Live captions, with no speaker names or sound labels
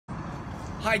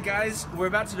Hi guys, we're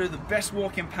about to do the best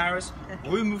walk in Paris,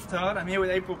 Rue Mouffetard. I'm here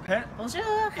with April Pett.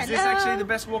 Bonjour, Is this actually the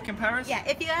best walk in Paris? Yeah,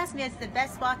 if you ask me, it's the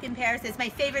best walk in Paris. It's my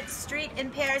favorite street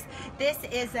in Paris. This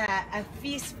is a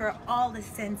feast for all the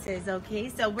senses, okay?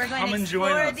 So we're going to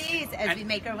explore these as we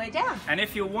make our way down. And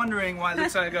if you're wondering why it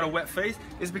looks like I got a wet face,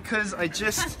 it's because I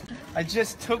just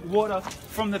took water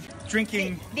from the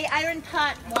drinking... The iron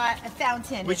pot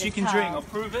fountain. Which you can drink. I'll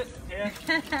prove it. Yeah.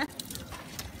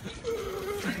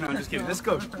 No, I'm just kidding. Let's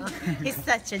go. He's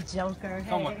such a joker.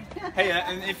 Come on. Hey,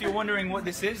 and if you're wondering what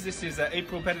this is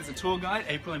April Pett is a tour guide,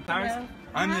 April in Paris. Hello.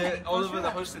 I'm Oliver, the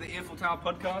host of the Earful Tower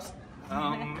podcast.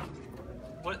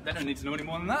 What? They don't need to know any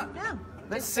more than that. No.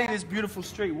 Let's see this beautiful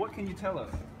street. What can you tell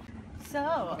us?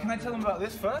 So. Can I tell them about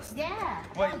this first? Yeah.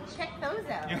 Wait. Oh, check those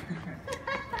out.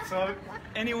 So,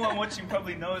 anyone watching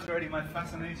probably knows already my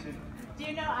fascination. Do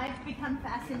you know I've become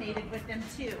fascinated with them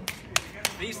too?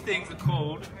 These things are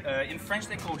called, in French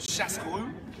they're called Chasse-roues.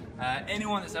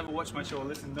 Anyone that's ever watched my show or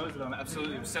listened knows that I'm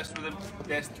absolutely obsessed with them.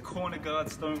 They're corner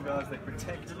guards, stone guards, they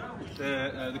protect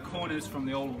the corners from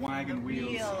the old wagon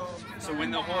wheels. So when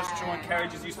the horse-drawn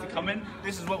carriages used to come in,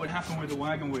 this is what would happen with the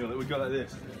wagon wheel. It would go like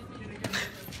this.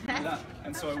 Like that.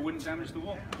 And so it wouldn't damage the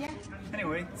wall. Yeah.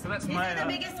 Anyway, so that's These my... are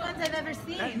the biggest ones I've ever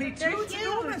seen. Me too. They're It's huge.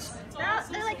 enormous.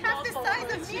 They're like half the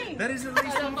size of me. That is at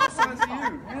least half the size of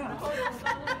you. Yeah.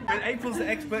 But April's the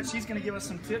expert. She's going to give us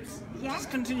some tips. Yeah. Just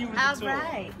continue with the All tour.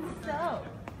 right. So,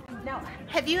 now,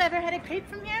 have you ever had a crepe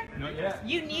from here? Not yet.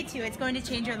 You need to. It's going to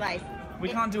change your life. We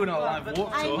can't do it on a live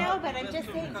walk I tour. know, but I'm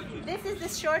just saying, this is the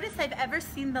shortest I've ever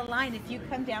seen the line. If you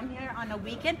come down here on a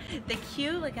weekend, the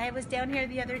queue, like I was down here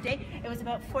the other day, it was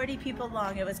about 40 people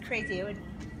long. It was crazy. It would,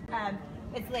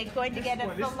 it's like going to get a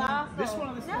falafel. This one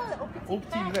or this one? No, Au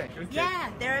Petit Bec. Okay. Yeah,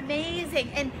 they're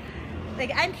amazing. And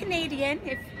like I'm Canadian,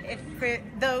 if for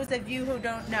those of you who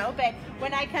don't know, but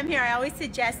when I come here, I always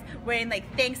suggest wearing like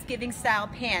Thanksgiving style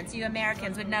pants. You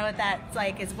Americans would know what that's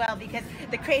like as well, because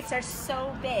the crepes are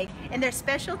so big, and their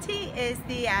specialty is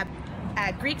the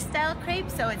Greek style crepe.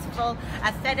 So it's full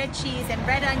of feta cheese and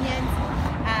red onions,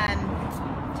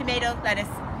 tomato, lettuce,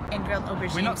 and grilled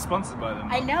aubergine. We're not sponsored by them.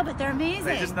 I know, but they're amazing.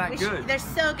 They're just that good. They're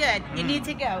so good. You need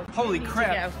to go. Holy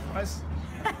crap. Let's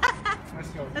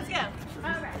go. Let's go.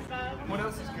 All right, Bob. What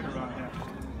else is good around here?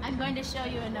 I'm going to show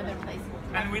you another place.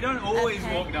 And we don't always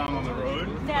walk down on the road.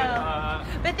 No,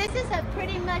 but this is a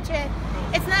pretty much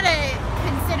it's not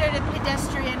considered a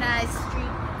pedestrianized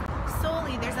street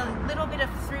solely. There's a little bit of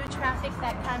through traffic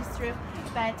that comes through,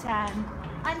 but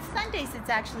on Sundays it's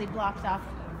actually blocked off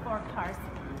for cars.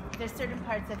 There's certain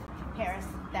parts of Paris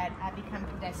that become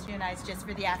pedestrianized just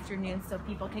for the afternoon, so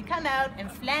people can come out and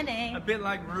flâner. A bit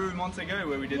like Rue Mouffetard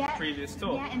where we did the previous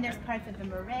tour. Yeah, and there's parts of the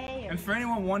Marais. And for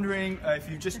anyone wondering, if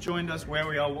you've just joined us where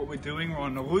we are, what we're doing, we're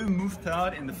on Rue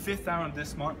Mouffetard in the 5th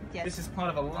arrondissement. Yes. This is part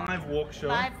of a live walk show.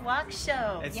 Live walk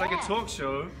show. It's like a talk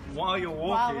show while you're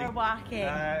walking. While we're walking.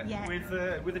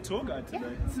 With a tour guide today.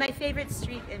 Yeah. It's my favorite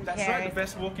street in Paris. That's right, the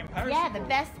best walk in Paris. Yeah, the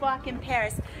best walk in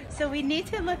Paris. So we need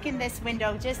to look in this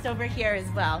window just over here as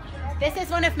well. This is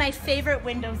one of my favorite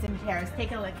windows in Paris.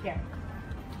 Take a look here.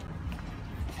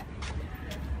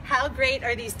 How great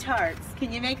are these tarts?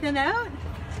 Can you make them out?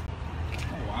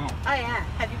 Oh, wow. Oh yeah.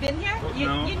 Have you been here?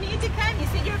 No. You need to come. You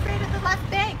said you're afraid of the left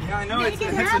bank. Yeah, I know. Make It's it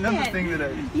another happen. thing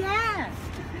that Yeah.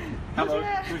 Hello.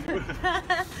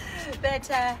 But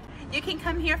you can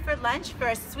come here for lunch for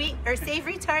a sweet or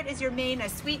savory tart is your main, a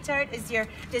sweet tart is your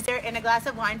dessert, and a glass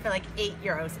of wine for like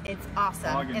 €8. It's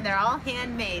awesome. Bargain. And they're all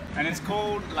handmade. And it's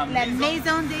called La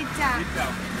Maison des Tartes.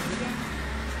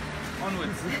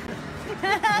 Onwards.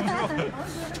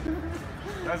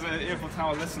 That's an Earful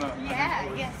Tower listener.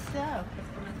 Yeah, yes,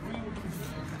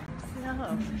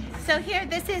 so here,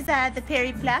 this is the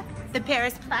Paris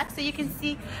plaque. So you can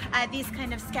see these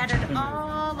kind of scattered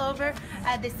all over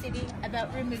the city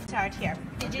about Rue Mouffetard here.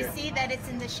 Did you see that it's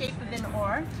in the shape of an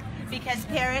oar? Because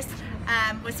Paris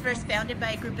was first founded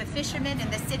by a group of fishermen,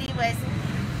 and the city was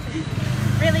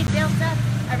really built up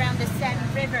around the Seine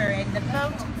River, and the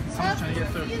boat.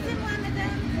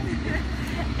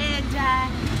 And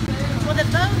well, the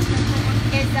boat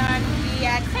is on the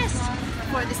crest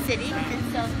for the city,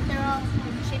 and so they're all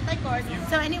shaped like oars.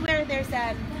 So anywhere there's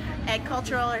a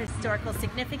cultural or historical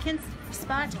significance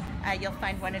spot, you'll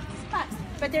find one of these plaques.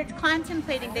 But they're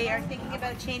contemplating, they are thinking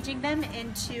about changing them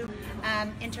into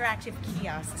interactive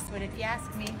kiosks. But if you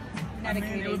ask me, not a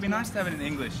great idea. It would be nice to have it in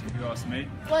English, if you ask me.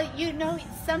 Well, you know,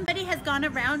 somebody has gone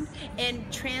around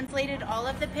and translated all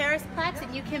of the Paris plaques,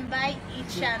 and you can buy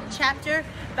each chapter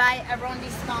by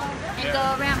arrondissement and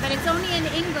go around, but it's only in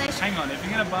English. Hang on, if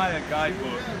you're going to buy a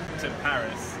guidebook to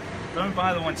Paris, don't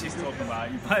buy the one she's talking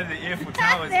about. You buy the Earful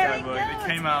Towers guidebook that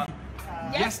came out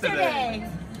Yesterday.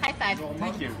 High five.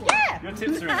 Thank you. Yeah. Your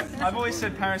tips are in it. I've always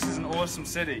said Paris is an awesome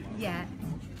city. Yeah.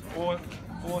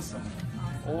 Awesome.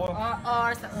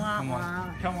 Come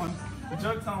on. The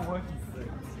jokes aren't working today.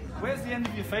 Where's the end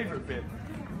of your favorite bit?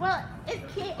 Well, it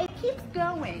keeps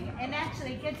going, and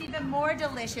actually it gets even more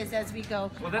delicious as we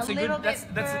go that's a little bit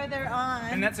further on.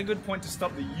 And that's a good point to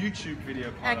stop the YouTube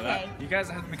video part of that. You guys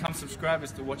have to become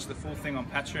subscribers to watch the full thing on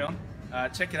Patreon.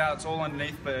 Check it out, it's all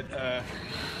underneath, but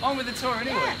on with the tour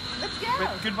anyway. Yeah, let's go.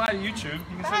 But goodbye to YouTube.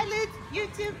 Bye,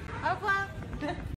 YouTube. Au revoir.